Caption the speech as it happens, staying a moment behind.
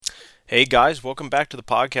Hey guys, welcome back to the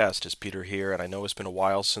podcast. It's Peter here, and I know it's been a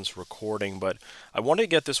while since recording, but I wanted to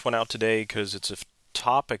get this one out today because it's a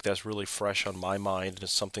topic that's really fresh on my mind, and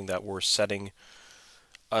it's something that we're setting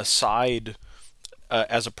aside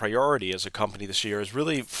as a priority as a company this year is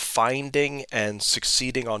really finding and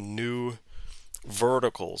succeeding on new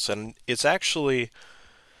verticals. And it's actually,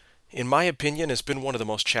 in my opinion, it's been one of the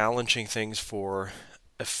most challenging things for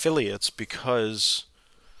affiliates because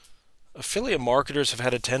affiliate marketers have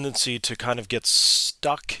had a tendency to kind of get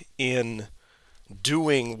stuck in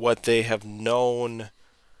doing what they have known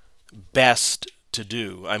best to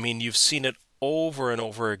do. I mean, you've seen it over and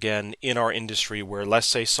over again in our industry where, let's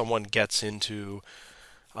say, someone gets into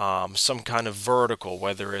some kind of vertical,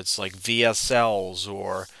 whether it's like VSLs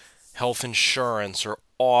or health insurance or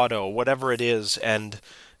auto, whatever it is, and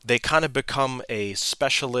they kind of become a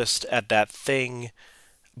specialist at that thing.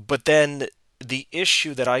 But then the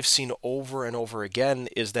issue that I've seen over and over again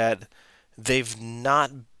is that they've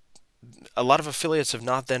not a lot of affiliates have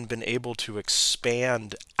not then been able to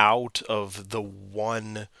expand out of the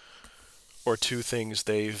one or two things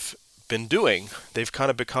they've been doing. They've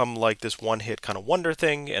kind of become like this one hit kind of wonder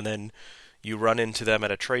thing, and then you run into them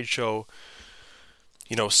at a trade show,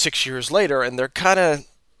 6 years later, and they're kind of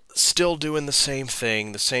still doing the same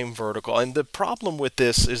thing, the same vertical. And the problem with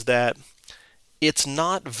this is that it's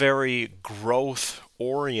not very growth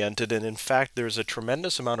oriented, and in fact, there's a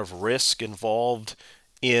tremendous amount of risk involved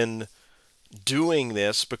in doing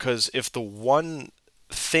this because if the one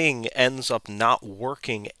thing ends up not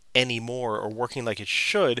working anymore or working like it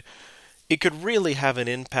should, it could really have an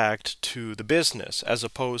impact to the business as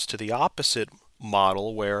opposed to the opposite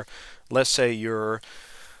model where let's say you're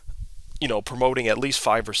promoting at least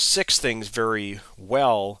five or six things very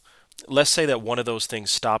well. Let's say that one of those things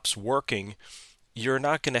stops working, you're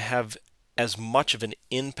not going to have as much of an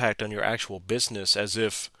impact on your actual business as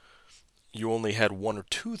if you only had one or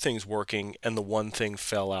two things working and the one thing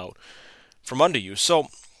fell out from under you. So,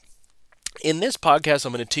 in this podcast,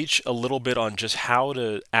 I'm going to teach a little bit on just how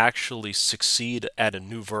to actually succeed at a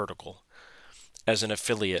new vertical as an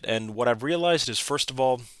affiliate. And what I've realized is, first of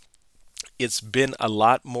all, it's been a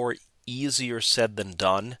lot more easier said than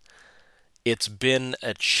done. It's been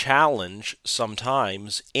a challenge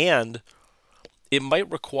sometimes, and it might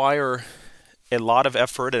require a lot of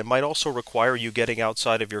effort, and it might also require you getting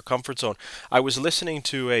outside of your comfort zone. I was listening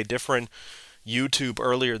to a different YouTube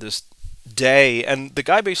earlier this day, and the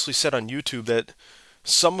guy basically said on YouTube that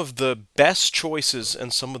some of the best choices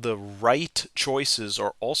and some of the right choices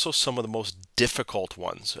are also some of the most difficult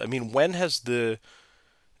ones. I mean, when has the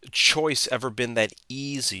choice ever been that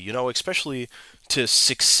easy? Especially to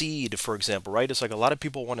succeed, for example, right? It's like a lot of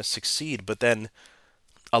people want to succeed, but then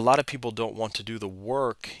a lot of people don't want to do the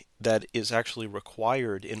work that is actually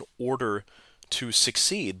required in order to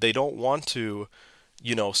succeed. They don't want to,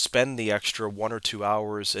 spend the extra 1 or 2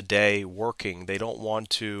 hours a day working. They don't want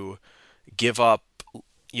to give up,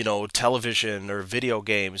 television or video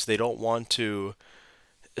games. They don't want to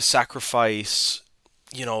sacrifice,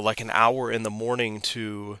 like an hour in the morning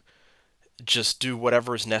to just do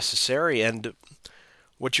whatever is necessary. And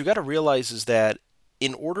what you got to realize is that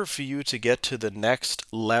in order for you to get to the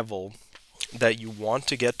next level that you want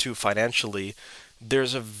to get to financially,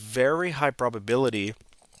 there's a very high probability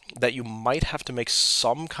that you might have to make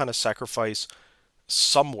some kind of sacrifice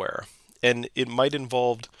somewhere. And it might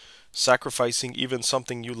involve sacrificing even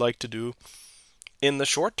something you like to do in the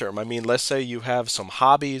short term. I mean, let's say you have some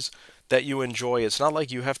hobbies that you enjoy. It's not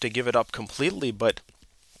like you have to give it up completely, but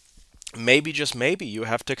maybe just maybe you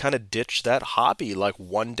have to kind of ditch that hobby like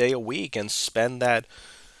one day a week and spend that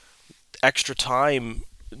extra time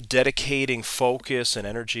dedicating focus and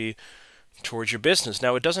energy towards your business.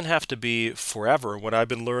 Now, it doesn't have to be forever. What I've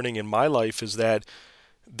been learning in my life is that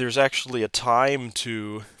there's actually a time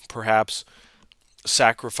to perhaps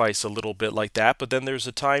sacrifice a little bit like that, but then there's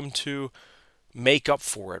a time to make up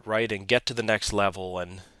for it, right? And get to the next level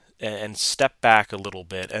and step back a little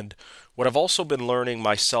bit. And what I've also been learning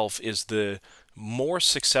myself is the more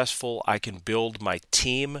successful I can build my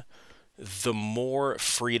team, the more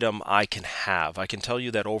freedom I can have. I can tell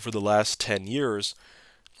you that over the last 10 years,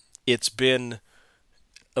 it's been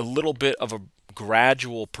a little bit of a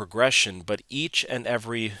gradual progression, but each and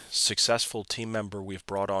every successful team member we've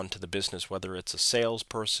brought onto the business, whether it's a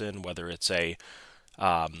salesperson, whether it's a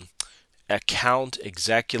um, account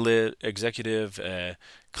executive, a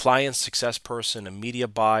client success person, a media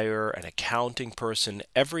buyer, an accounting person,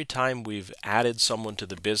 every time we've added someone to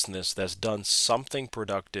the business that's done something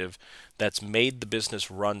productive, that's made the business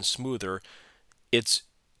run smoother, it's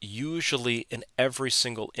usually in every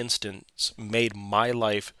single instance made my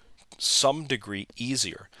life some degree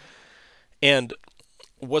easier. And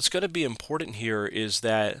what's going to be important here is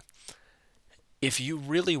that if you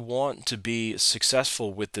really want to be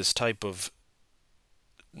successful with this type of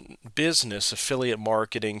business, affiliate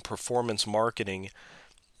marketing, performance marketing,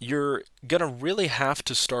 you're going to really have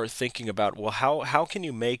to start thinking about, well, how can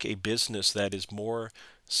you make a business that is more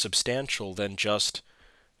substantial than just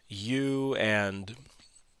you and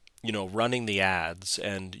running the ads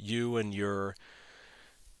and you and your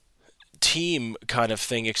team kind of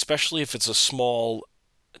thing, especially if it's a small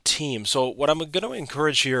team. So what I'm going to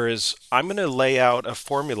encourage here is I'm going to lay out a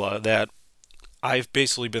formula that I've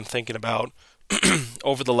basically been thinking about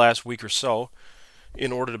over the last week or so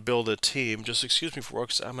in order to build a team. Just excuse me for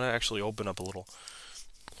I'm going to actually open up a little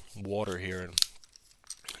water here and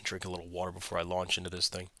drink a little water before I launch into this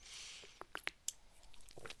thing.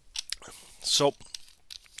 So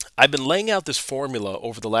I've been laying out this formula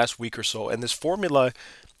over the last week or so, and this formula,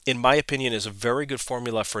 in my opinion, is a very good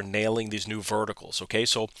formula for nailing these new verticals. Okay,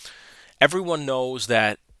 so everyone knows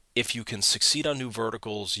that if you can succeed on new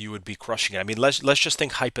verticals, you would be crushing it. I mean, let's just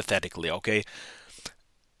think hypothetically. Okay,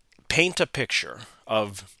 paint a picture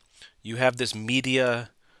of you have this media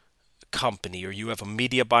company, or you have a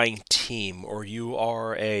media buying team, or you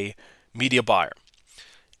are a media buyer,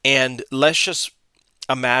 and let's just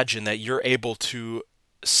imagine that you're able to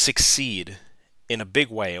succeed in a big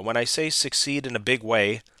way. And when I say succeed in a big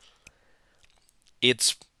way,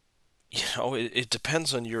 it's it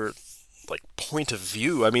depends on your like point of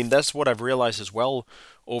view. I mean, that's what I've realized as well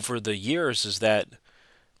over the years is that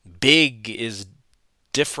big is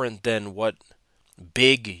different than what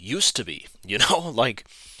big used to be. Like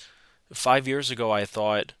 5 years ago I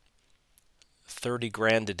thought 30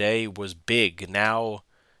 grand a day was big. Now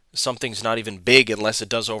something's not even big unless it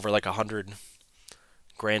does over like 100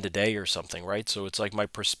 grand a day or something, right? So it's like my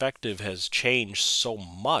perspective has changed so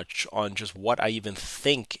much on just what I even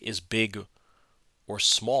think is big or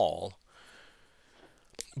small.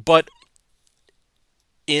 But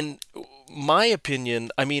in my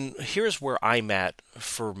opinion, I mean, here's where I'm at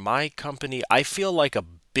for my company. I feel like a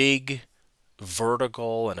big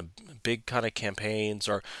vertical and a big kind of campaigns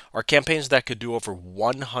are campaigns that could do over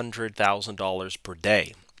 $100,000 per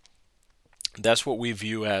day. That's what we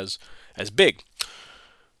view as big.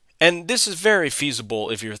 And this is very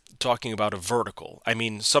feasible if you're talking about a vertical. I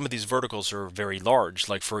mean, some of these verticals are very large,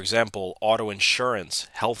 like, for example, auto insurance,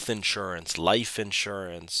 health insurance, life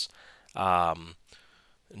insurance, um,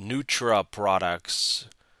 Nutra products,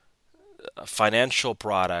 financial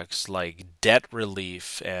products like debt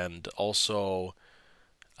relief, and also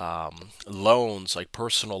loans like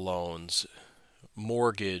personal loans,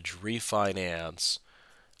 mortgage, refinance.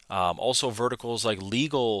 Also, verticals like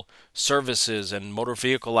legal services and motor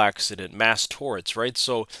vehicle accident, mass torts, right?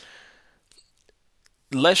 So,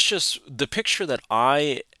 the picture that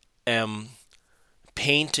I am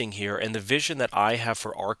painting here and the vision that I have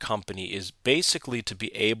for our company is basically to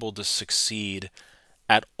be able to succeed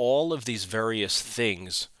at all of these various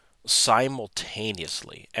things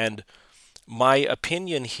simultaneously. And my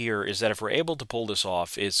opinion here is that if we're able to pull this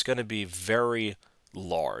off, it's going to be very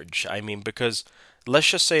large. I mean, because let's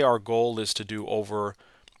just say our goal is to do over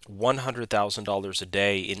 $100,000 a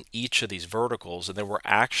day in each of these verticals, and then we're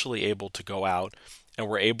actually able to go out and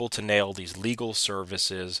we're able to nail these legal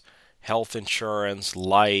services, health insurance,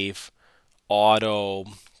 life, auto,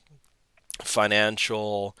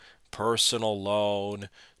 financial, personal loan,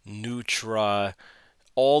 Nutra,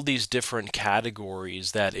 all these different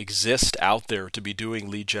categories that exist out there to be doing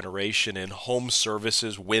lead generation in home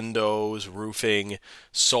services, windows, roofing,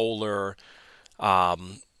 solar,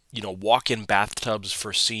 walk-in bathtubs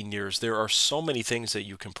for seniors. There are so many things that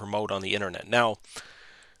you can promote on the internet. Now,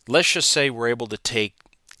 let's just say we're able to take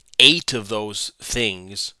 8 of those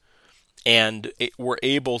things and we're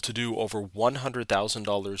able to do over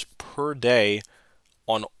 $100,000 per day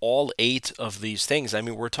on all 8 of these things. I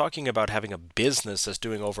mean, we're talking about having a business that's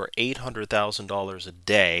doing over $800,000 a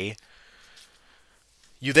day.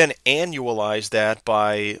 You then annualize that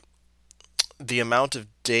by the amount of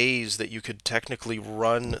days that you could technically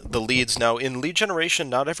run the leads. Now, in lead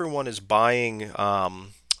generation, not everyone is buying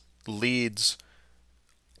leads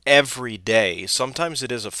every day. Sometimes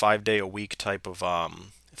it is a 5 day a week type of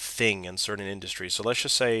thing in certain industries. So let's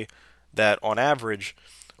just say that on average,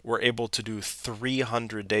 we're able to do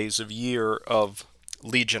 300 days a year of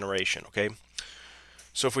lead generation. Okay,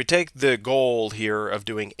 so if we take the goal here of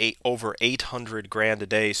doing over 800 grand a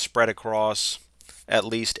day spread across at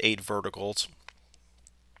least 8 verticals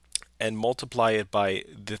and multiply it by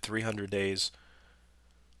the 300 days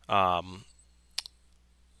um,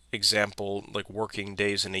 example, like working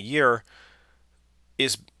days in a year,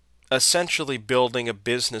 is essentially building a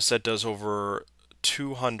business that does over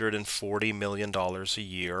 $240 million a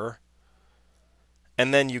year.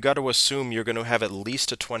 And then you got to assume you're going to have at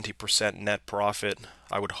least a 20% net profit,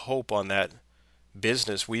 I would hope, on that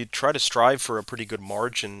business. We try to strive for a pretty good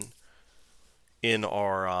margin in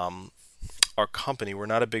our company. We're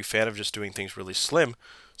not a big fan of just doing things really slim.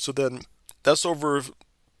 So then that's over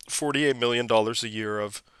 $48 million a year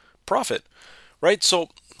of profit, right? So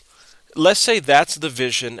let's say that's the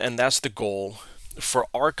vision and that's the goal for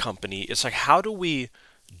our company. It's like, how do we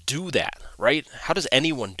do that, right? How does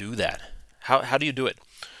anyone do that? How do you do it?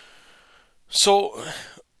 So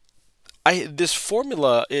I this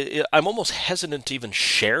formula, I'm almost hesitant to even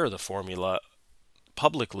share the formula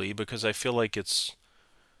publicly because I feel like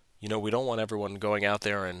we don't want everyone going out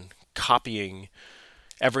there and copying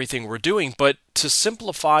everything we're doing. But to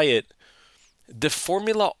simplify it, the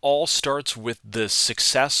formula all starts with the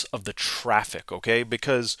success of the traffic, okay?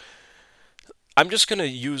 Because I'm just going to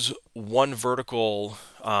use one vertical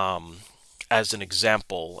as an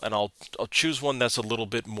example, and I'll choose one that's a little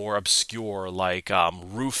bit more obscure, like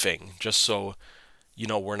roofing, just so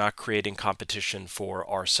we're not creating competition for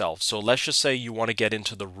ourselves. So let's just say you want to get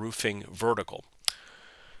into the roofing vertical.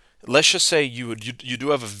 Let's just say you do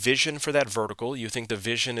have a vision for that vertical. You think the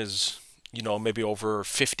vision is maybe over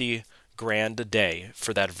 50 grand a day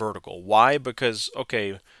for that vertical. Why? Because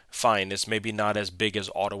okay, fine, it's maybe not as big as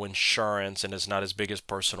auto insurance and it's not as big as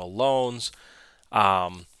personal loans.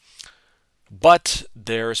 Um, but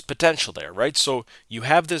there's potential there, right? So you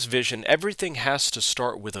have this vision. Everything has to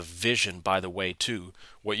start with a vision, by the way, too.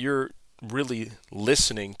 What you're really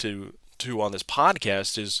listening to on this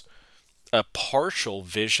podcast is a partial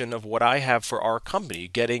vision of what I have for our company,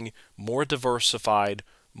 getting more diversified,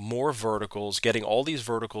 more verticals, getting all these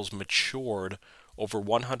verticals matured over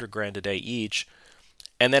 100 grand a day each,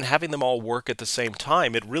 and then having them all work at the same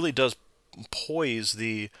time. It really does poise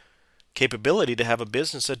the capability to have a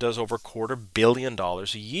business that does over $250 million a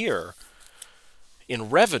year in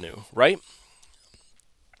revenue, right?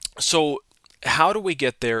 So, how do we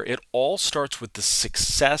get there? It all starts with the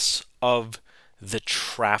success of the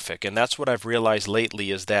traffic. And that's what I've realized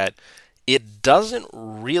lately is that it doesn't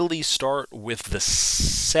really start with the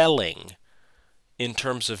selling in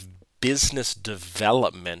terms of business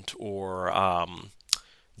development or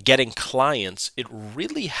getting clients. It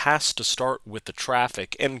really has to start with the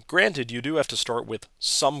traffic. And granted, you do have to start with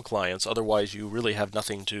some clients, otherwise, you really have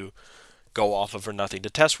nothing to go off of or nothing to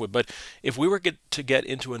test with. But if we were to get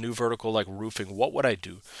into a new vertical like roofing, what would I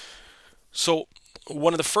do? So,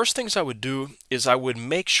 one of the first things I would do is I would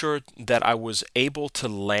make sure that I was able to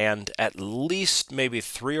land at least maybe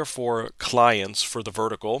 3 or 4 clients for the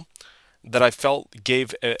vertical that I felt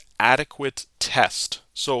gave an adequate test.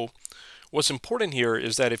 So, what's important here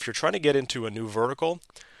is that if you're trying to get into a new vertical,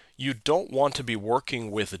 you don't want to be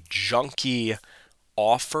working with junky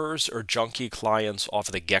offers or junky clients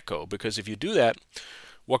off the get-go, because if you do that,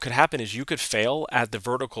 what could happen is you could fail at the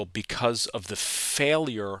vertical because of the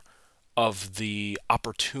failure of the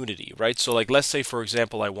opportunity, right? So, like, let's say, for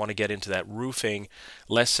example, I want to get into that roofing.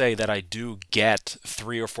 Let's say that I do get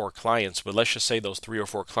 3 or 4 clients, but let's just say those 3 or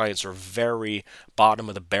 4 clients are very bottom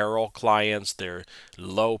of the barrel clients. They're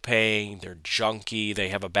low paying, they're junky, they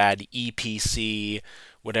have a bad EPC,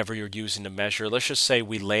 whatever you're using to measure. Let's just say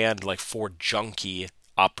we land like 4 junky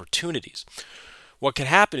opportunities. What can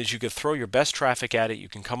happen is you could throw your best traffic at it, you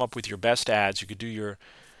can come up with your best ads, you could do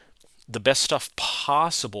the best stuff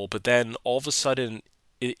possible, but then all of a sudden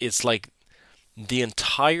it's like the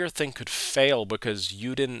entire thing could fail because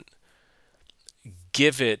you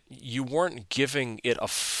weren't giving it a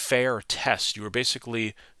fair test. You were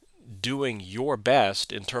basically doing your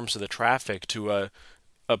best in terms of the traffic to a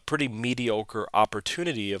pretty mediocre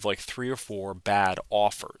opportunity of like 3 or 4 bad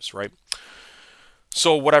offers, right?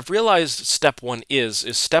 So what I've realized step one is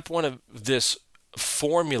step one of this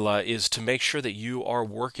formula is to make sure that you are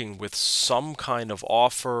working with some kind of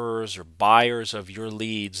offers or buyers of your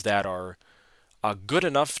leads that are good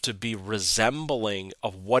enough to be resembling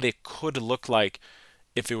of what it could look like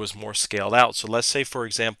if it was more scaled out. So let's say, for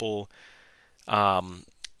example,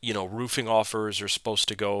 roofing offers are supposed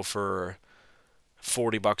to go for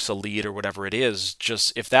 $40 a lead or whatever it is.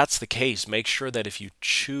 Just if that's the case, make sure that if you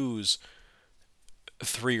choose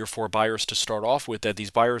 3 or 4 buyers to start off with, that these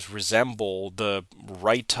buyers resemble the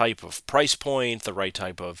right type of price point, the right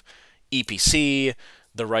type of EPC,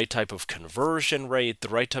 the right type of conversion rate, the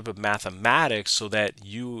right type of mathematics, so that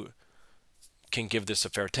you can give this a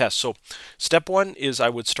fair test. So step one is I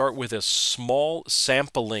would start with a small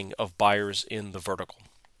sampling of buyers in the vertical.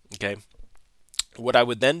 Okay. What I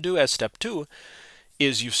would then do as step two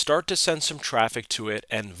is you start to send some traffic to it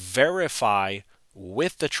and verify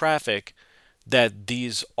with the traffic that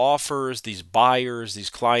these offers, these buyers, these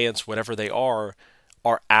clients, whatever they are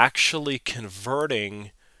actually converting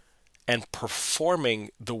and performing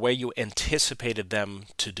the way you anticipated them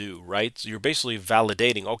to do, right? So you're basically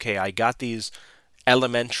validating, okay, I got these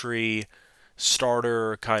elementary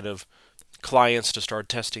starter kind of clients to start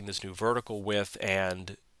testing this new vertical with,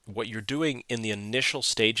 and what you're doing in the initial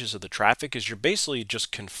stages of the traffic is you're basically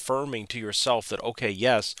just confirming to yourself that, okay,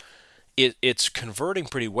 yes, it's converting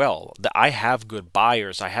pretty well. That I have good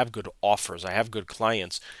buyers, I have good offers, I have good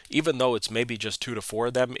clients. Even though it's maybe just 2 to 4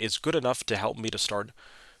 of them, it's good enough to help me to start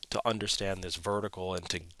to understand this vertical and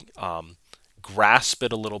to grasp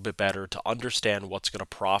it a little bit better, to understand what's going to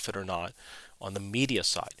profit or not on the media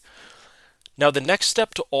side. Now, the next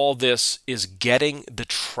step to all this is getting the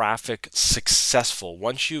traffic successful.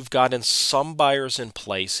 Once you've gotten some buyers in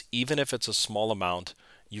place, even if it's a small amount,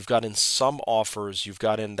 you've gotten some offers, you've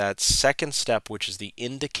gotten that second step, which is the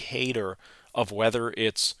indicator of whether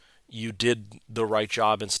it's you did the right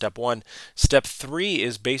job in step one. Step three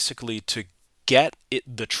is basically to get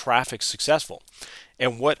the traffic successful.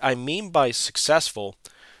 And what I mean by successful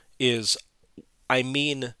is, I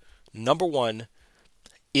mean, number one,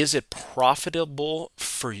 is it profitable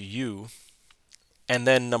for you? And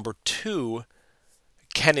then number two,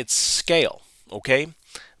 can it scale? Okay?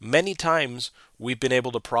 Many times we've been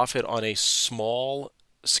able to profit on a small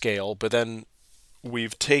scale, but then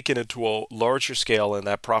we've taken it to a larger scale and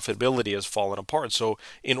that profitability has fallen apart. So,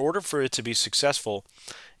 in order for it to be successful,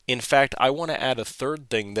 in fact, I want to add a third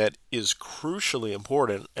thing that is crucially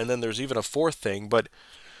important, and then there's even a fourth thing, but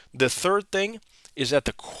the third thing is that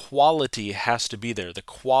the quality has to be there. The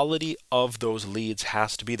quality of those leads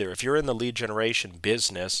has to be there. If you're in the lead generation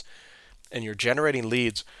business and you're generating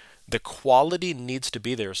leads, the quality needs to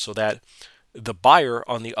be there so that the buyer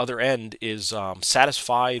on the other end is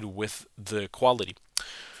satisfied with the quality.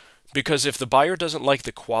 Because if the buyer doesn't like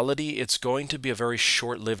the quality, it's going to be a very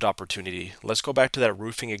short-lived opportunity. Let's go back to that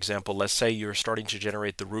roofing example. Let's say you're starting to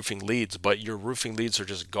generate the roofing leads, but your roofing leads are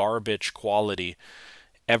just garbage quality.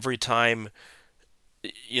 Every time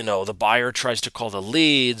the buyer tries to call the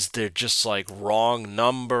leads, they're just like wrong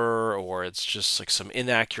number, or it's just like some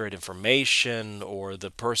inaccurate information, or the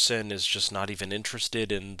person is just not even interested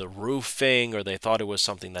in the roofing, or they thought it was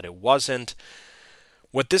something that it wasn't.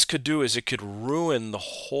 What this could do is it could ruin the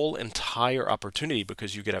whole entire opportunity,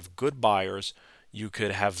 because you could have good buyers, you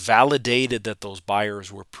could have validated that those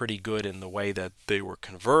buyers were pretty good in the way that they were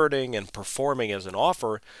converting and performing as an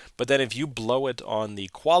offer, but then if you blow it on the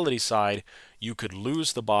quality side, you could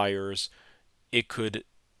lose the buyers. It could,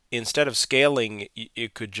 instead of scaling,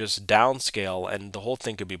 it could just downscale and the whole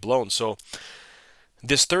thing could be blown. So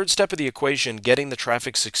this third step of the equation, getting the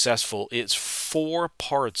traffic successful, is 4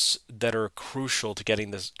 parts that are crucial to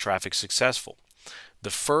getting this traffic successful. The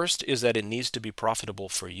first is that it needs to be profitable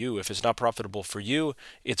for you. If it's not profitable for you,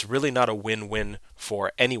 it's really not a win-win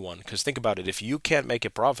for anyone. Because think about it, if you can't make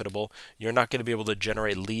it profitable, you're not going to be able to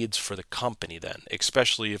generate leads for the company then,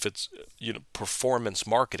 especially if it's performance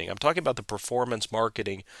marketing. I'm talking about the performance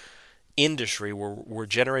marketing industry where we're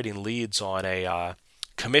generating leads on a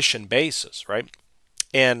commission basis, right?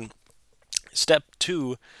 And step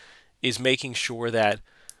two is making sure that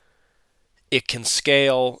it can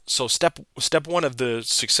scale. So step one of the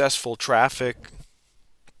successful traffic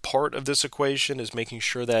part of this equation is making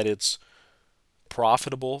sure that it's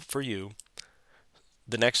profitable for you.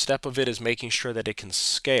 The next step of it is making sure that it can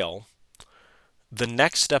scale. The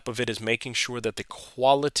next step of it is making sure that the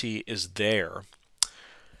quality is there.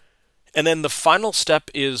 And then the final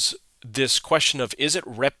step is this question of, is it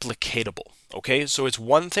replicatable? Okay, so it's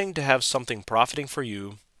one thing to have something profiting for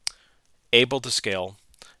you, able to scale,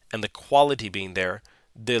 and the quality being there.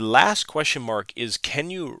 The last question mark is, can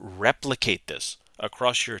you replicate this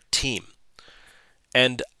across your team?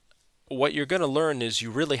 And what you're going to learn is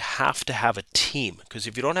you really have to have a team, because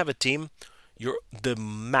if you don't have a team, the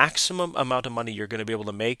maximum amount of money you're going to be able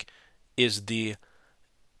to make is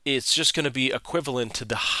it's just going to be equivalent to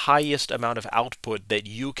the highest amount of output that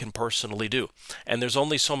you can personally do. And there's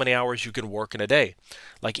only so many hours you can work in a day.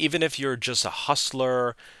 Like, even if you're just a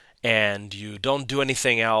hustler and you don't do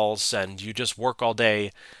anything else and you just work all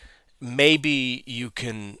day, maybe you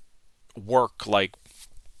can work like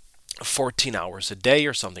 14 hours a day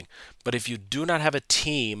or something. But if you do not have a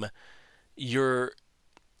team, you're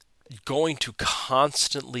going to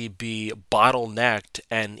constantly be bottlenecked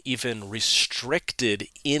and even restricted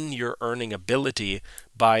in your earning ability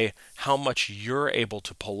by how much you're able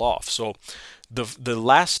to pull off. So the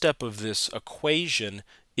last step of this equation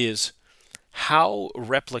is how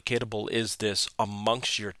replicatable is this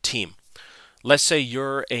amongst your team? Let's say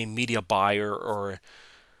you're a media buyer, or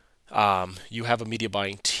you have a media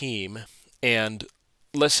buying team, and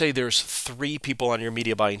let's say there's 3 people on your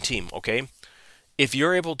media buying team, okay? If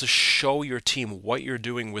you're able to show your team what you're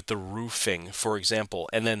doing with the roofing, for example,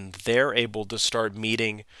 and then they're able to start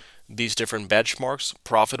meeting these different benchmarks,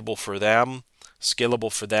 profitable for them,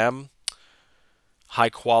 scalable for them, high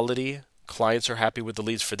quality, clients are happy with the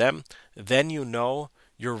leads for them, then you know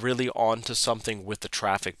you're really on to something with the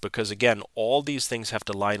traffic, because again, all these things have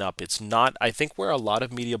to line up. It's not, I think where a lot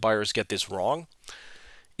of media buyers get this wrong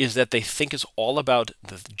is that they think it's all about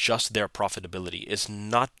just their profitability. It's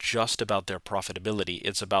not just about their profitability.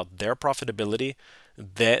 It's about their profitability,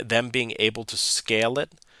 them being able to scale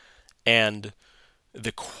it, and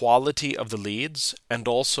the quality of the leads, and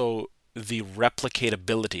also the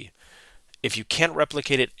replicatability. If you can't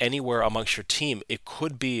replicate it anywhere amongst your team, it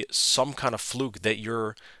could be some kind of fluke that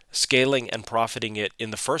you're scaling and profiting it in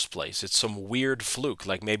the first place. It's some weird fluke,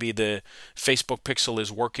 like maybe the Facebook pixel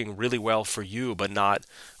is working really well for you, but not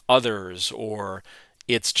others, or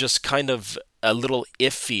it's just kind of a little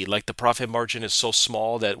iffy, like the profit margin is so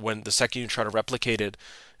small that when the second you try to replicate it,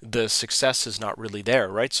 the success is not really there,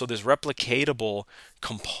 right? So this replicatable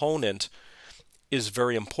component is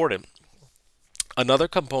very important. Another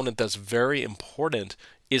component that's very important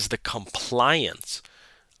is the compliance.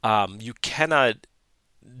 You cannot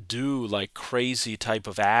do like crazy type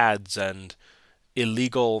of ads and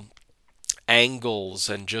illegal angles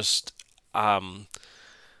and just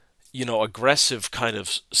aggressive kind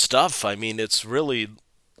of stuff. I mean, it's really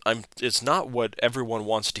it's not what everyone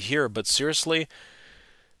wants to hear, but seriously,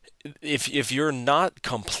 if you're not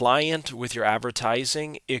compliant with your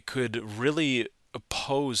advertising, it could really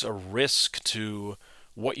pose a risk to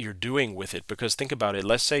what you're doing with it. Because think about it,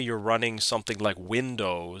 let's say you're running something like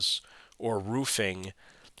windows or roofing,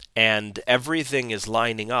 and everything is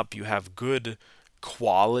lining up. You have good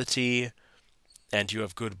quality, and you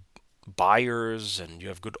have good buyers, and you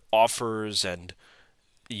have good offers, and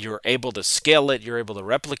you're able to scale it, you're able to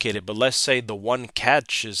replicate it. But let's say the one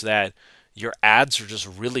catch is that your ads are just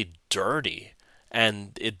really dirty,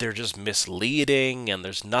 and they're just misleading, and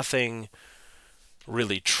there's nothing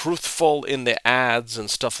really truthful in the ads and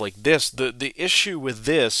stuff like this. The issue with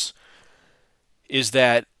this is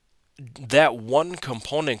that that one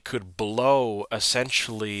component could blow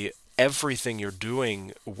essentially everything you're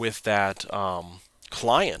doing with that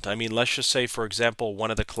client. I mean, let's just say, for example,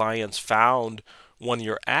 one of the clients found one of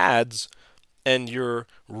your ads, and your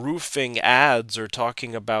roofing ads are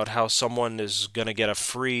talking about how someone is going to get a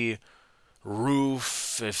free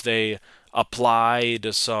roof if they apply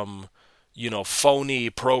to some, phony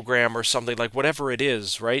program or something, like whatever it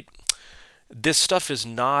is, right? This stuff is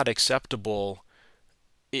not acceptable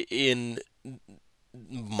in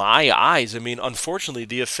my eyes. I mean, unfortunately,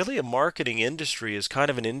 the affiliate marketing industry is kind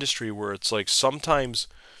of an industry where it's like sometimes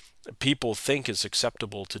people think it's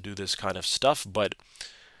acceptable to do this kind of stuff, but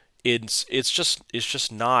it's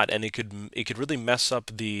just not, and it could really mess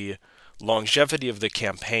up the longevity of the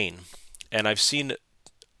campaign. And I've seen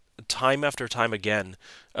time after time again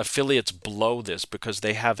affiliates blow this because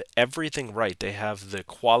they have everything right. They have the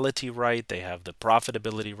quality right, they have the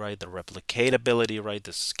profitability right, the replicatability right,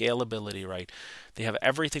 the scalability right. They have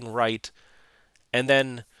everything right, and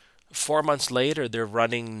then 4 months later they're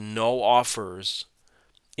running no offers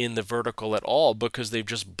in the vertical at all because they've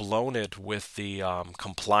just blown it with the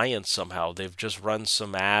compliance somehow. They've just run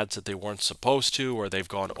some ads that they weren't supposed to, or they've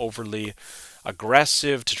gone overly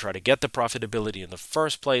aggressive to try to get the profitability in the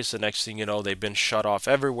first place. The next thing you know, they've been shut off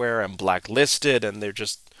everywhere and blacklisted, and they're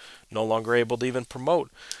just no longer able to even promote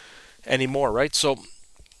anymore, right? So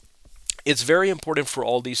it's very important for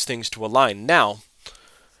all these things to align. Now,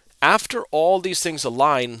 after all these things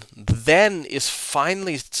align, then is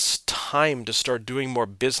finally time to start doing more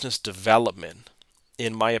business development,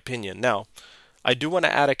 in my opinion. Now, I do want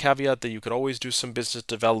to add a caveat that you could always do some business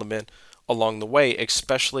development along the way,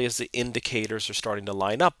 especially as the indicators are starting to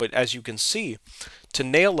line up. But as you can see, to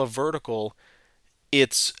nail a vertical,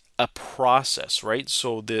 it's a process, right?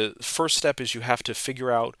 So the first step is you have to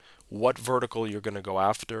figure out what vertical you're going to go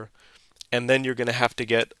after. And then you're going to have to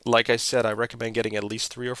get, like I said, I recommend getting at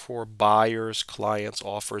least 3 or 4 buyers, clients,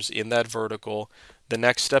 offers in that vertical. The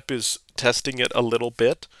next step is testing it a little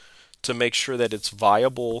bit to make sure that it's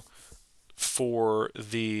viable for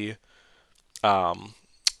um,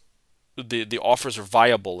 the offers are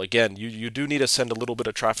viable. Again, you do need to send a little bit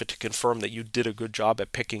of traffic to confirm that you did a good job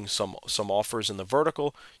at picking some offers in the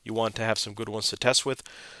vertical. You want to have some good ones to test with.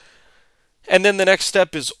 And then the next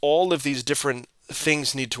step is all of these different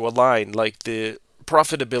things need to align, like the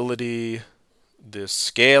profitability, the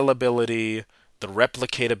scalability, the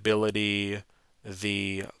replicatability,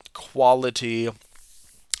 the quality,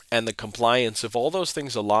 and the compliance, if all those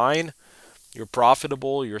things align, you're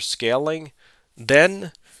profitable, you're scaling,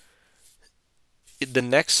 then the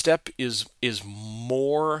next step is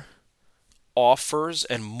more offers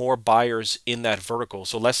and more buyers in that vertical.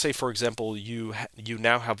 So let's say, for example, you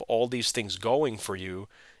now have all these things going for you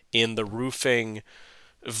in the roofing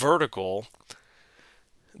vertical.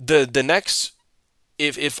 The next,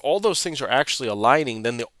 if all those things are actually aligning,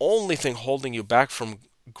 then the only thing holding you back from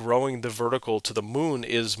growing the vertical to the moon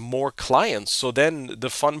is more clients. So then the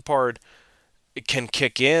fun part can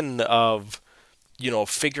kick in of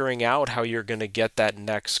figuring out how you're going to get that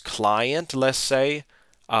next client, let's say.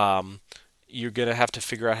 Um, you're going to have to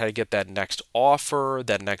figure out how to get that next offer,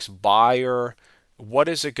 that next buyer. What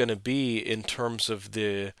is it going to be in terms of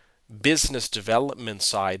the business development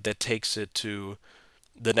side that takes it to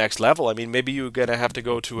the next level? I mean, maybe you're going to have to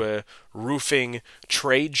go to a roofing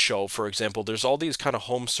trade show, for example. There's all these kind of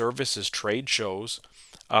home services trade shows.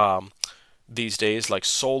 Um, these days, like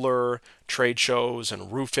solar trade shows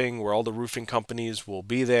and roofing, where all the roofing companies will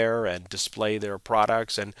be there and display their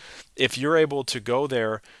products. And if you're able to go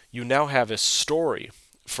there, you now have a story.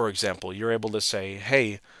 For example, you're able to say,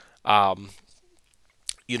 hey, um,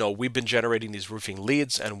 we've been generating these roofing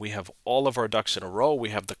leads and we have all of our ducks in a row. We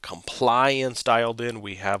have the compliance dialed in,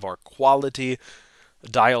 we have our quality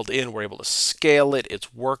dialed in, we're able to scale it,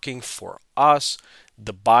 it's working for us.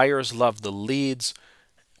 The buyers love the leads.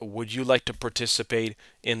 Would you like to participate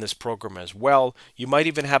in this program as well? You might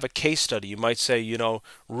even have a case study. You might say,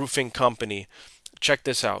 roofing company, check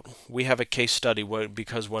this out. We have a case study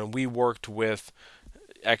because when we worked with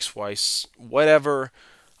XY, whatever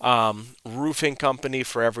roofing company,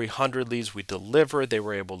 for every 100 leads we delivered, they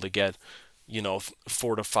were able to get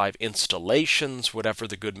 4 to 5 installations, whatever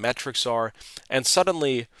the good metrics are. And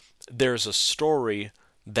suddenly there's a story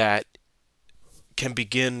that can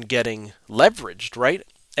begin getting leveraged, right?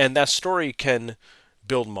 And that story can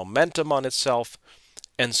build momentum on itself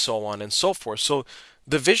and so on and so forth. So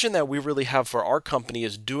the vision that we really have for our company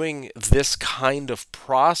is doing this kind of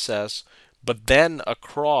process, but then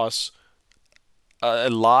across a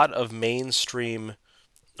lot of mainstream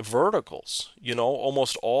verticals.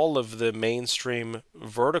 Almost all of the mainstream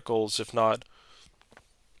verticals, if not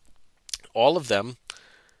all of them.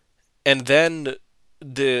 And then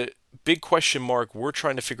the big question mark we're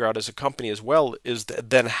trying to figure out as a company as well is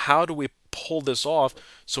then how do we pull this off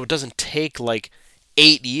so it doesn't take like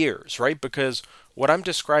 8 years, right? Because what I'm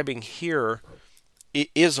describing here it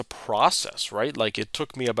is a process, right? Like it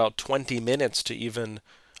took me about 20 minutes to even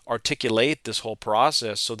articulate this whole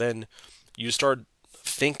process. So then you start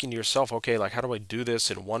thinking to yourself, okay, like how do I do this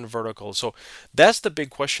in one vertical? So that's the big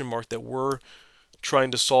question mark that we're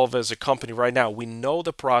trying to solve as a company right now. We know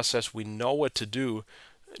the process, we know what to do.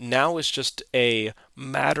 Now it's just a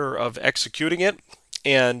matter of executing it,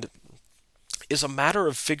 and is a matter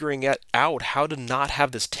of figuring it out how to not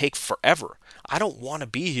have this take forever. I don't want to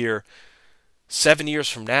be here 7 years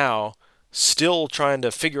from now still trying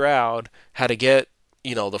to figure out how to get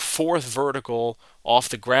the fourth vertical off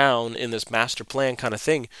the ground in this master plan kind of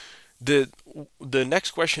thing. The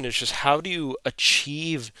next question is just how do you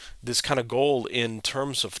achieve this kind of goal in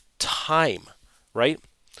terms of time, right?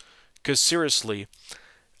 Because seriously,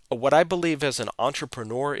 what I believe as an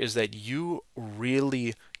entrepreneur is that you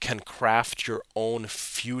really can craft your own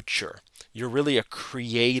future. You're really a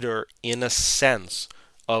creator in a sense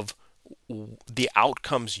of the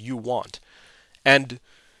outcomes you want. And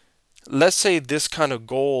let's say this kind of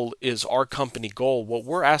goal is our company goal. What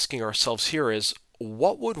we're asking ourselves here is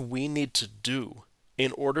what would we need to do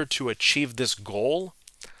in order to achieve this goal?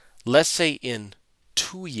 Let's say in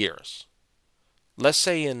 2 years. Let's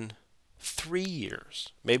say in 3 years,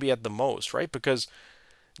 maybe at the most, right? Because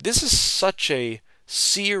this is such a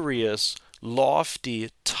serious,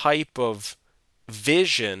 lofty type of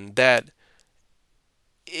vision that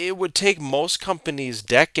it would take most companies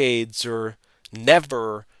decades or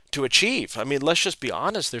never to achieve. I mean, let's just be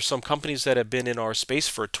honest. There's some companies that have been in our space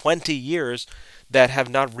for 20 years that have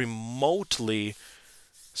not remotely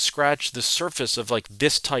scratched the surface of like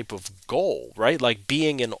this type of goal, right? Like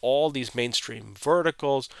being in all these mainstream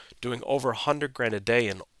verticals, doing over 100 grand a day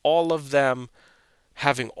in all of them,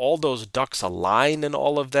 having all those ducks align in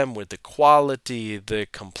all of them with the quality, the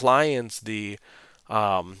compliance, the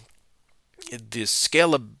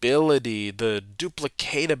scalability, the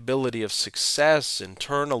duplicatability of success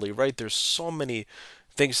internally, right? There's so many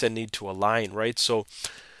things that need to align, right? So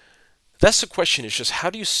that's the question, is just how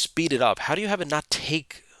do you speed it up? How do you have it not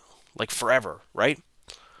take like forever, right?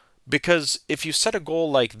 Because if you set a goal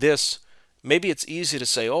like this maybe it's easy to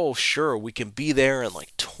say, oh, sure, we can be there in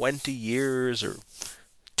like 20 years or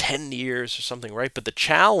 10 years or something, right? But the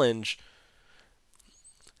challenge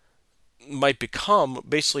might become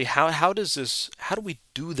basically how do we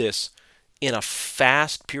do this in a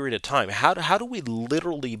fast period of time? How do we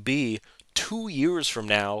literally be 2 years from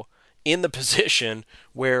now in the position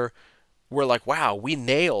where we're like, wow, we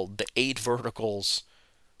nailed the 8 verticals,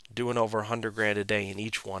 doing over 100 grand a day in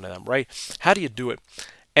each one of them, right? How do you do it?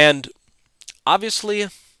 And obviously,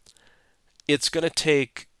 it's going to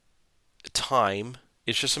take time.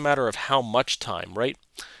 It's just a matter of how much time, right?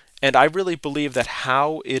 And I really believe that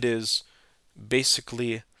how it is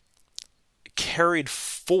basically carried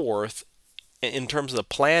forth in terms of the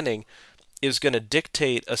planning is going to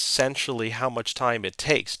dictate essentially how much time it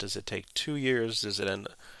takes. Does it take 2 years? Is it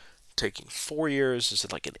taking 4 years? Is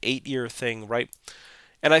it like an 8 year thing, right?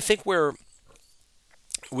 And I think where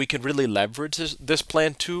we can really leverage this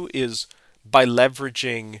plan too is by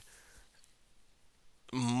leveraging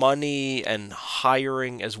money and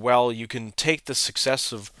hiring as well. You can take the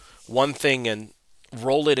success of one thing and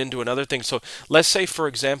roll it into another thing. So let's say, for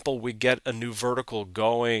example, we get a new vertical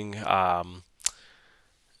going.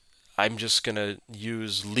 I'm just going to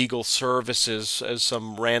use legal services as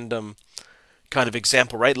some random kind of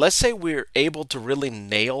example, right? Let's say we're able to really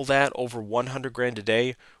nail that over 100 grand a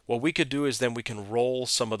day. What we could do is then we can roll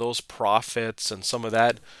some of those profits and some of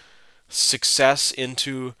that success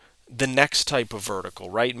into the next type of vertical,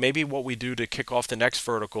 right? Maybe what we do to kick off the next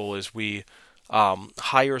vertical is we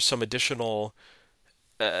hire some additional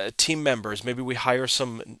team members. Maybe we hire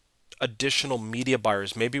some additional media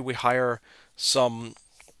buyers. Maybe we hire some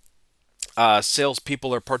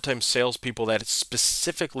salespeople or part-time salespeople that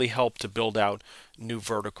specifically help to build out new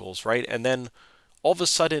verticals, right? And then all of a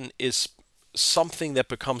sudden is something that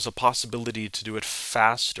becomes a possibility to do it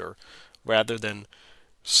faster rather than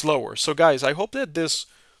slower. So guys, I hope that this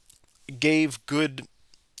gave good,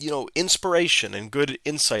 inspiration and good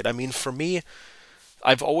insight. I mean, for me,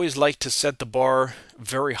 I've always liked to set the bar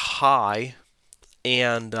very high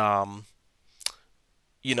and to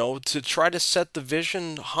try to set the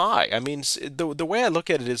vision high. I mean, the way I look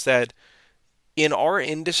at it is that in our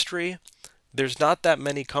industry, there's not that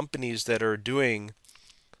many companies that are doing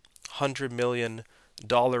 $100 million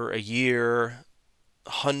a year,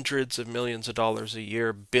 hundreds of millions of dollars a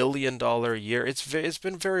year, $1 billion a year. It's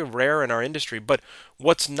been very rare in our industry. But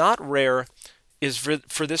what's not rare is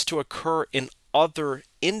for this to occur in other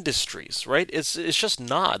industries, right? It's just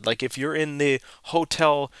not. Like if you're in the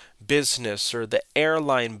hotel business or the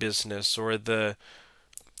airline business or the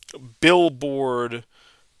billboard,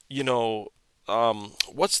 you know,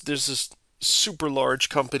 there's this super large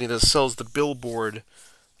company that sells the billboard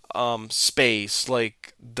space,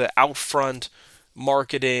 like the Outfront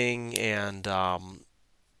marketing, and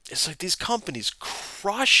it's like these companies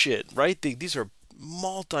crush it, right? These are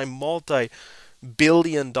multi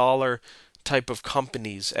billion dollar type of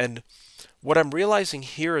companies. And what I'm realizing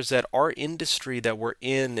here is that our industry that we're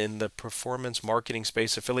in the performance marketing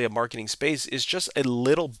space, affiliate marketing space, is just a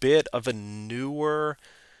little bit of a newer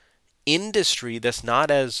industry that's not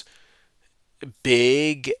as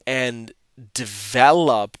big and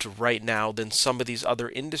developed right now than some of these other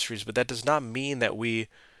industries. But that does not mean that we,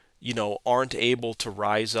 aren't able to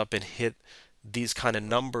rise up and hit these kind of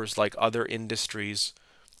numbers like other industries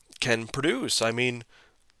can produce. I mean,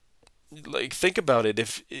 like think about it.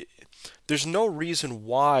 If there's no reason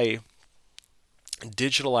why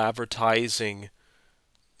digital advertising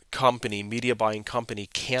company, media buying company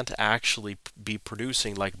can't actually be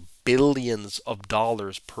producing like billions of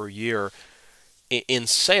dollars per year in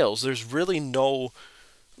sales. There's really no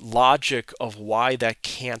logic of why that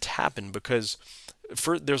can't happen because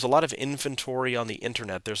there's a lot of inventory on the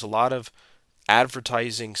internet. There's a lot of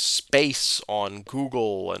advertising space on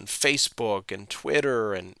Google and Facebook and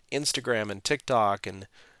Twitter and Instagram and TikTok and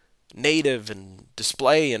native and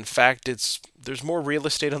display. In fact, there's more real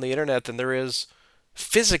estate on the internet than there is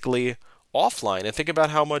physically offline. And think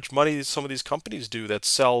about how much money some of these companies do that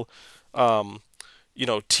sell,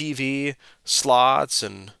 TV slots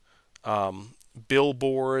and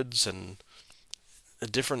billboards and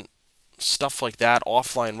different stuff like that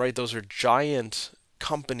offline, right? Those are giant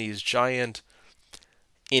companies, giant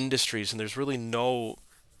industries, and there's really no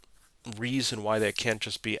reason why that can't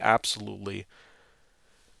just be absolutely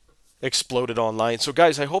exploded online. So,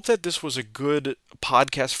 guys, I hope that this was a good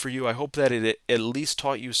podcast for you. I hope that it at least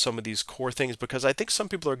taught you some of these core things because I think some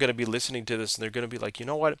people are going to be listening to this and they're going to be like, you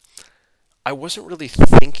know what? I wasn't really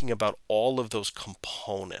thinking about all of those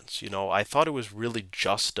components. I thought it was really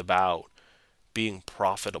just about being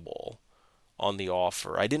profitable on the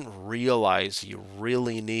offer. I didn't realize you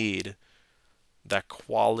really need that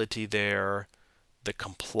quality there, the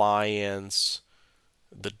compliance,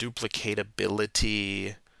 the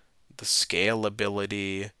duplicatability, the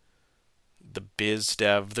scalability, the biz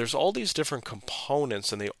dev. There's all these different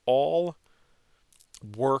components, and they all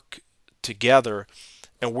work together.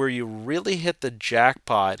 And where you really hit the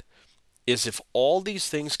jackpot is if all these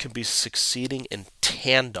things can be succeeding in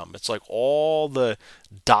tandem. It's like all the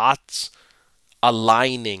dots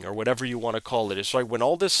aligning, or whatever you want to call it. It's like when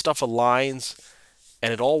all this stuff aligns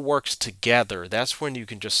and it all works together, that's when you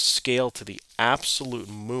can just scale to the absolute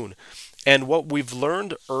moon. And what we've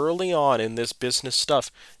learned early on in this business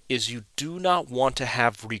stuff is you do not want to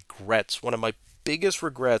have regrets. One of my biggest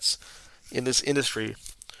regrets in this industry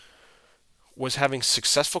was having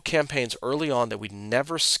successful campaigns early on that we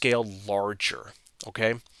never scaled larger.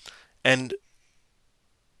 Okay? And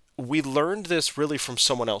we learned this really from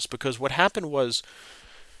someone else, because what happened was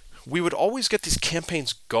we would always get these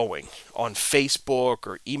campaigns going on Facebook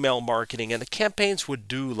or email marketing, and the campaigns would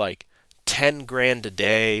do like 10 grand a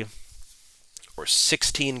day or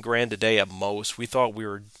 16 grand a day at most. We thought we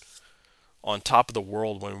were on top of the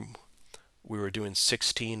world when we were doing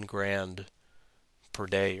 16 grand per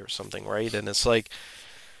day or something, right? And it's like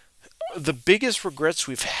the biggest regrets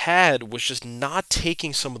we've had was just not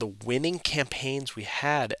taking some of the winning campaigns we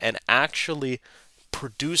had and actually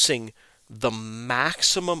producing the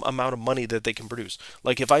maximum amount of money that they can produce.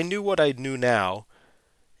 Like if I knew what I knew now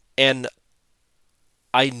and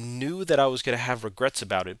I knew that I was going to have regrets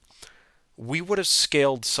about it, we would have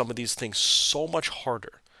scaled some of these things so much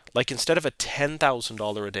harder. Like instead of a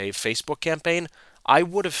 $10,000 a day Facebook campaign, I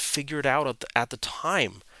would have figured out at the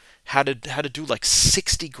time how to do like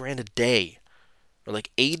 60 grand a day or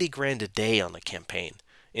like 80 grand a day on the campaign.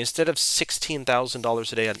 Instead of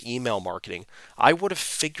 $16,000 a day on email marketing, I would have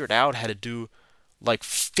figured out how to do like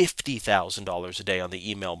 $50,000 a day on the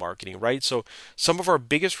email marketing, right? So some of our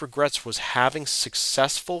biggest regrets was having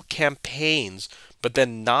successful campaigns, but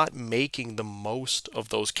then not making the most of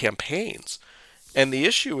those campaigns. And the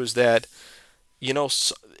issue is that,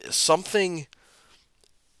 something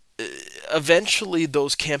eventually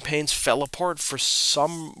those campaigns fell apart for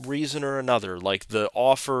some reason or another. Like the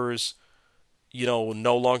offers,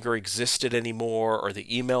 no longer existed anymore, or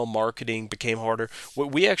the email marketing became harder.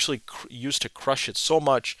 We actually used to crush it so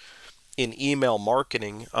much in email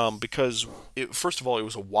marketing, because first of all, it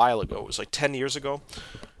was a while ago. It was like 10 years ago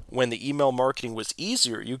when the email marketing was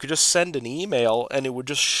easier. You could just send an email and it would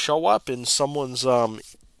just show up in someone's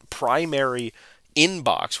primary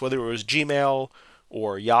inbox, whether it was Gmail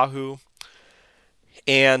or Yahoo.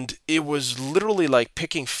 And it was literally like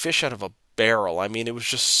picking fish out of a barrel. I mean, it was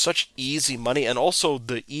just such easy money. And also,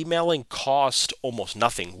 the emailing cost almost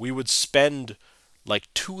nothing. We would spend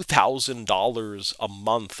like $2,000 a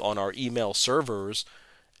month on our email servers,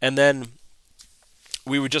 and then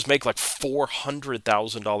we would just make like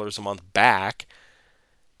 $400,000 a month back.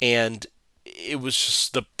 And it was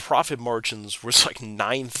just the profit margins were like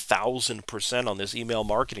 9,000% on this email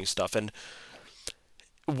marketing stuff. And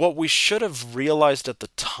what we should have realized at the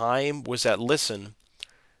time was that, listen,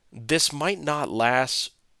 this might not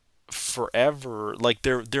last forever. Like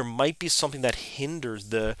there might be something that hinders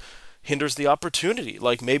the opportunity.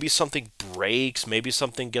 Like maybe something breaks, maybe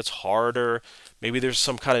something gets harder, maybe there's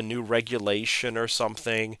some kind of new regulation or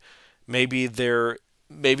something. Maybe the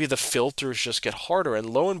filters just get harder. And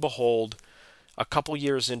lo and behold, a couple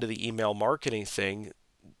years into the email marketing thing,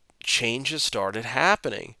 changes started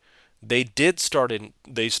happening. They started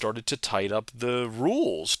to tighten up the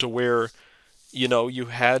rules to where you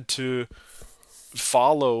had to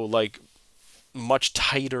follow like much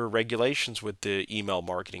tighter regulations with the email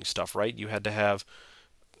marketing stuff, right? You had to have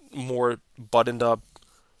more buttoned up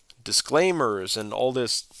disclaimers and all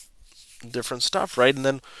this different stuff, right? And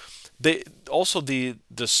then they also the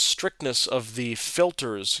strictness of the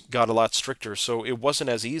filters got a lot stricter, so it wasn't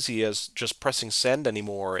as easy as just pressing send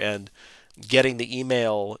anymore and getting the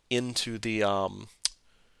email into the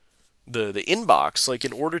inbox. Like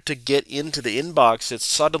in order to get into the inbox, it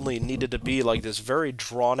suddenly needed to be like this very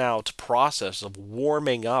drawn out process of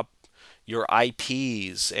warming up your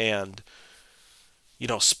IPs and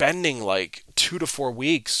spending like 2 to 4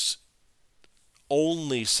 weeks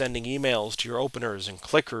only sending emails to your openers and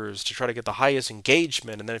clickers to try to get the highest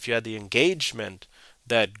engagement. And then if you had the engagement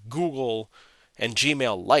that Google and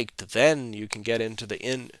Gmail liked, then you can get into the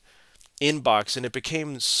inbox. And it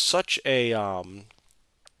became such a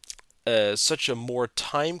more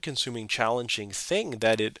time-consuming, challenging thing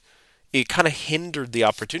that it kind of hindered the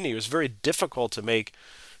opportunity. It was very difficult to make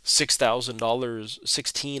 $6,000,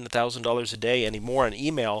 $16,000 a day anymore on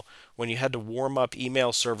email when you had to warm up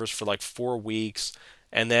email servers for like 4 weeks,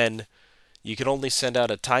 and then you can only send out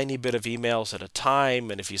a tiny bit of emails at a time,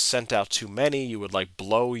 and if you sent out too many, you would like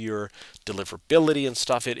blow your deliverability and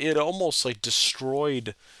stuff. It almost like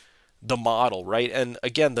destroyed the model, right? And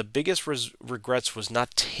again, the biggest regrets was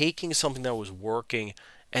not taking something that was working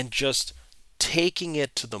and just taking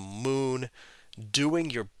it to the moon, doing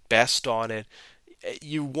your best on it.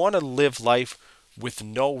 You want to live life with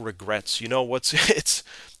no regrets. You know what's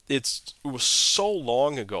it was so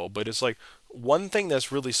long ago, but it's like one thing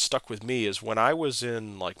that's really stuck with me is when I was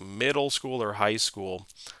in like middle school or high school,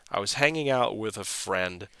 I was hanging out with a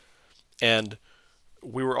friend, and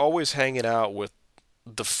we were always hanging out with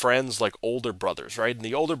the friends like older brothers, right? And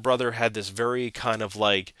the older brother had this very kind of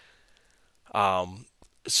like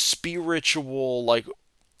spiritual, like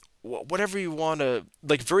whatever you want to,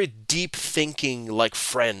 like very deep thinking like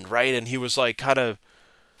friend, right? And he was like kind of,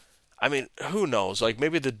 I mean, who knows? Like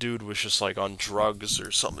maybe the dude was just like on drugs or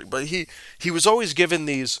something, but he was always given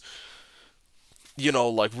these,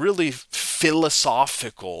 like really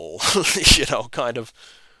philosophical, kind of,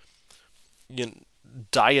 you know,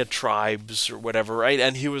 diatribes or whatever, right?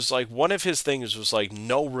 And he was like, one of his things was like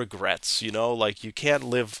no regrets, like you can't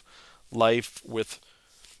live life with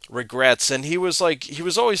regrets. And he was like, he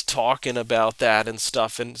was always talking about that and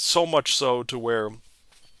stuff, and so much so to where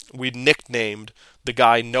we nicknamed the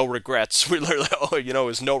guy No Regrets. We literally,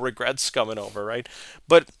 is No Regrets coming over, right?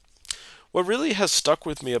 But what really has stuck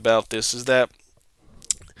with me about this is that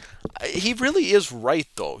he really is right,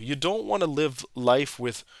 though. You don't want to live life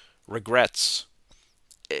with regrets,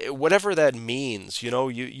 whatever that means. You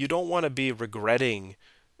don't want to be regretting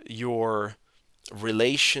your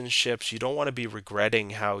relationships. You don't want to be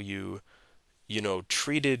regretting how you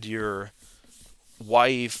treated your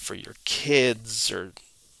wife or your kids or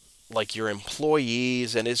like your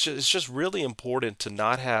employees. And it's just really important to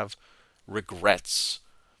not have regrets.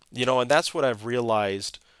 And that's what I've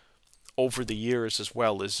realized over the years as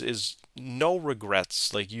well is no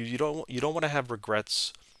regrets. Like you don't want to have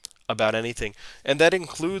regrets about anything. And that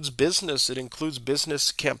includes business. It includes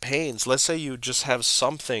business campaigns. Let's say you just have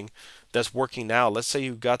something that's working now. Let's say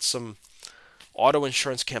you got some auto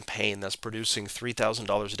insurance campaign that's producing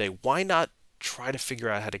 $3,000 a day. Why not try to figure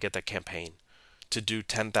out how to get that campaign to do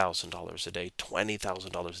 $10,000 a day,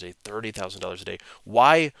 $20,000 a day, $30,000 a day?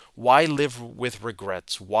 Why live with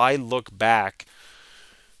regrets? Why look back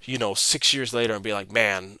 6 years later and be like,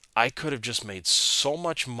 man, I could have just made so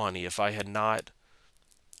much money if I had not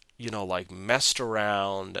like messed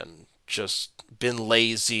around and just been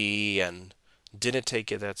lazy and didn't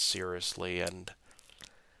take it that seriously. And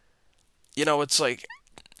it's like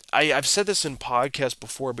I've said this in podcasts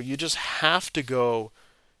before, but you just have to go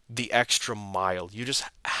the extra mile. You just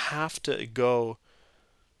have to go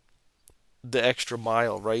the extra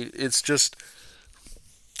mile, right? It's just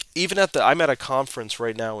even I'm at a conference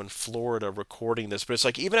right now in Florida recording this, but it's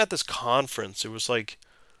like even at this conference, it was like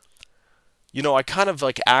I kind of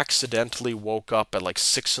like accidentally woke up at like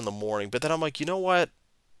 6 in the morning, but then I'm like, you know what?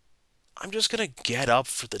 I'm just gonna get up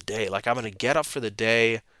for the day. Like I'm gonna get up for the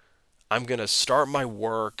day. I'm gonna start my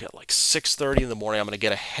work at like 6:30 in the morning. I'm gonna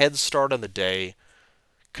get a head start on the day,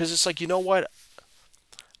 because it's like, you know what?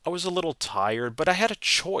 I was a little tired, but I had a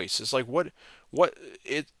choice. It's like what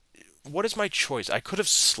it what is my choice? I could have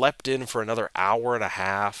slept in for another hour and a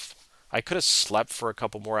half. I could have slept for a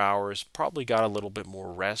couple more hours, probably got a little bit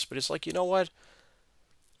more rest, but it's like, you know what?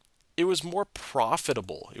 It was more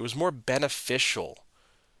profitable. It was more beneficial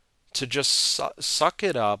to just suck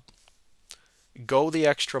it up, go the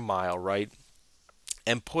extra mile, right?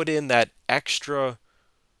 And put in that extra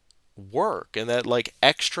work and that like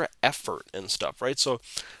extra effort and stuff, right? So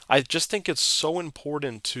I just think it's so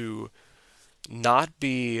important to not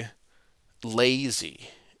be lazy.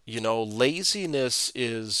 Laziness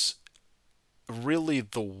is really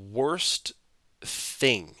the worst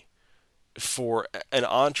thing for an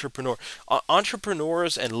entrepreneur.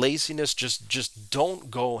 Entrepreneurs and laziness just don't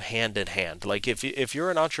go hand in hand. Like if you're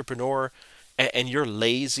an entrepreneur and you're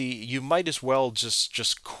lazy, you might as well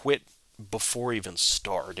just quit before even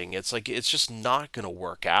starting. It's like it's just not going to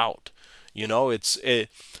work out. In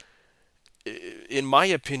my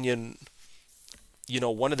opinion,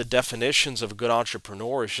 one of the definitions of a good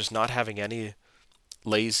entrepreneur is just not having any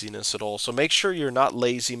laziness at all. So make sure you're not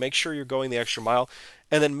lazy, make sure you're going the extra mile,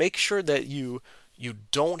 and then make sure that you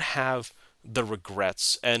don't have the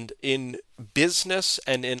regrets. And in business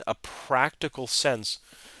and in a practical sense,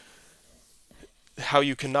 how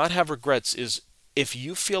you cannot have regrets is if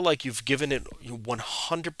you feel like you've given it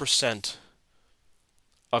 100%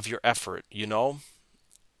 of your effort.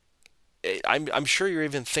 I'm sure you're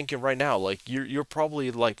even thinking right now, like you're probably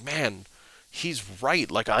like, man, he's right.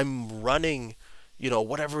 Like I'm running,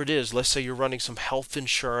 whatever it is. Let's say you're running some health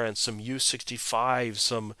insurance, some U65,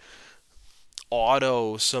 some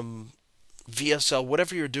auto, some VSL,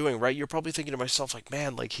 whatever you're doing, right? You're probably thinking to myself like,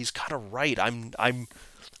 man, like he's kind of right.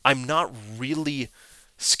 I'm not really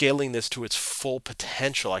scaling this to its full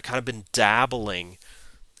potential. I kind of been dabbling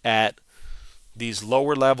at these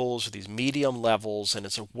lower levels or these medium levels, and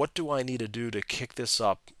it's like, what do I need to do to kick this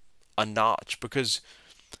up a notch? Because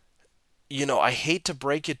I hate to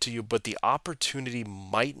break it to you, but the opportunity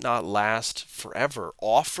might not last forever.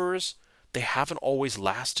 Offers, they haven't always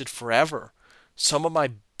lasted forever. Some of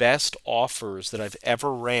my best offers that I've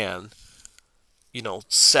ever ran,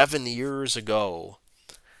 7 years ago,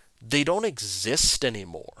 they don't exist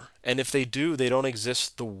anymore. And if they do, they don't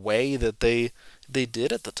exist the way that they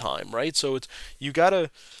did at the time, right? So it's you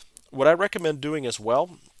gotta. What I recommend doing as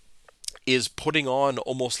well is putting on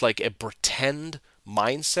almost like a pretend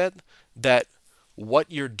mindset that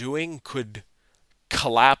what you're doing could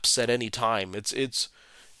collapse at any time.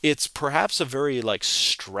 It's perhaps a very like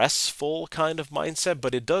stressful kind of mindset,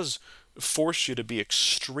 but it does force you to be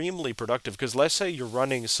extremely productive. Because let's say you're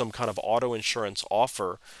running some kind of auto insurance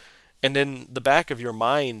offer, and in the back of your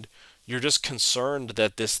mind, you're just concerned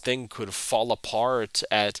that this thing could fall apart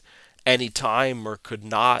at any time or could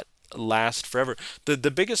not last forever.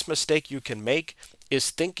 The biggest mistake you can make is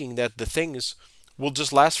thinking that the things will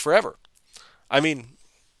just last forever. I mean,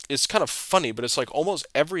 it's kind of funny, but it's like almost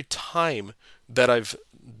every time that I've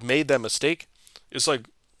made that mistake, it's like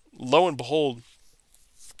lo and behold,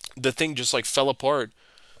 the thing just like fell apart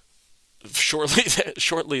shortly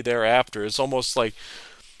shortly thereafter. It's almost like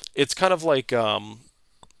it's kind of like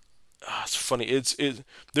it's funny.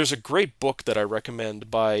 There's a great book that I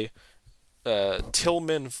recommend by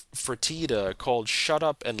Tillman Fertitta called "Shut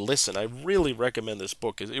Up and Listen." I really recommend this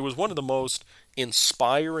book. It was one of the most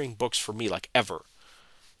inspiring books for me, like ever,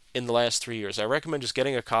 in the last 3 years. I recommend just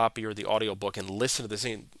getting a copy or the audiobook and listen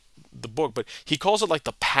to the book. But he calls it like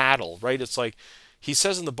the paddle, right? It's like he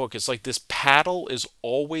says in the book, it's like this paddle is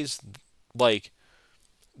always like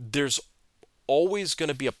there's always going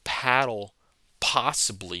to be a paddle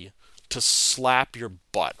possibly to slap your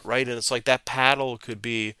butt, right? And it's like that paddle could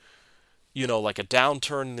be, like a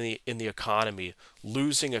downturn in the economy,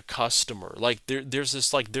 losing a customer. Like there's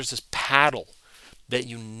this paddle that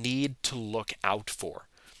you need to look out for.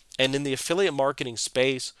 And in the affiliate marketing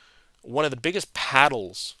space, one of the biggest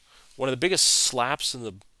paddles, one of the biggest slaps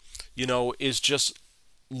is just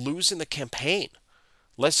losing the campaign.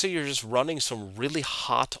 Let's say you're just running some really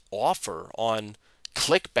hot offer on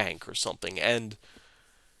ClickBank or something, and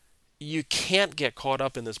you can't get caught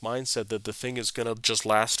up in this mindset that the thing is going to just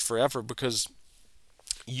last forever, because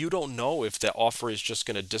you don't know if the offer is just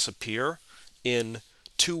going to disappear in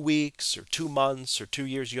 2 weeks or 2 months or 2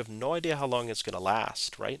 years. You have no idea how long it's going to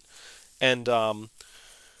last, right? And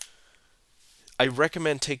I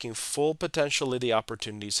recommend taking full potential of the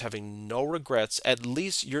opportunities, having no regrets. At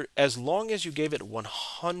least as long as you gave it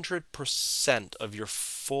 100% of your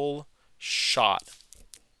full shot,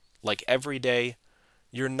 like every day,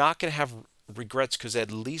 you're not going to have regrets, because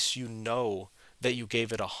at least you know that you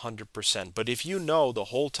gave it 100%. But if you know the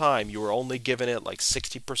whole time you were only giving it like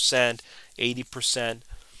 60%, 80%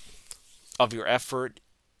 of your effort,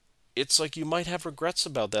 it's like you might have regrets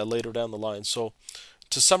about that later down the line. So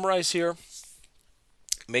to summarize here,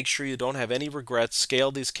 make sure you don't have any regrets.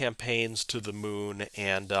 Scale these campaigns to the moon,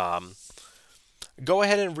 and go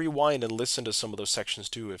ahead and rewind and listen to some of those sections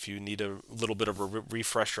too if you need a little bit of a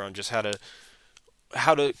refresher on just how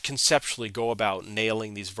to conceptually go about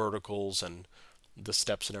nailing these verticals and the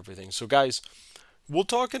steps and everything. So guys, we'll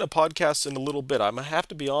talk in a podcast in a little bit. I'm gonna have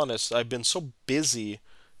to be honest, I've been so busy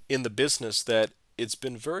in the business that it's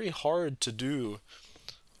been very hard to do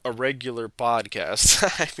a regular podcast.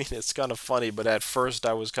 I mean, it's kind of funny, but at first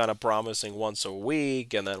I was kind of promising once a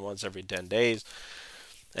week and then once every 10 days.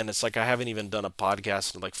 And it's like I haven't even done a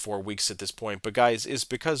podcast in like 4 weeks at this point. But guys, it's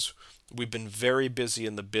because we've been very busy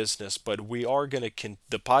in the business, but we are going to,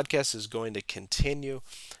 the podcast is going to continue.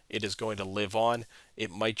 It is going to live on.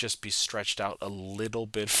 It might just be stretched out a little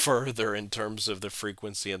bit further in terms of the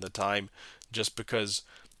frequency and the time, just because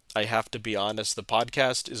I have to be honest, the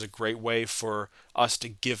podcast is a great way for us to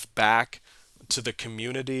give back to the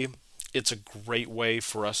community. It's a great way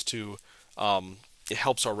for us to, it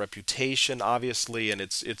helps our reputation, obviously, and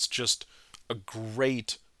it's just a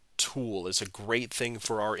great tool. It's a great thing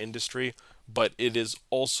for our industry, but it is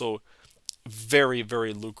also very,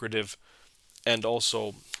 very lucrative, and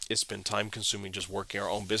also it's been time consuming just working our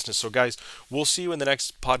own business. So guys, we'll see you in the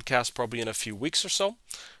next podcast probably in a few weeks or so.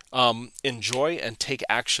 enjoy and take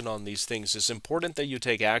action on these things. It's important that you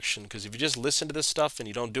take action, because if you just listen to this stuff and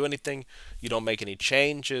you don't do anything, you don't make any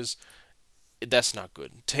changes, that's not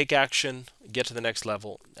good. Take action, get to the next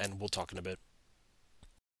level, and we'll talk in a bit.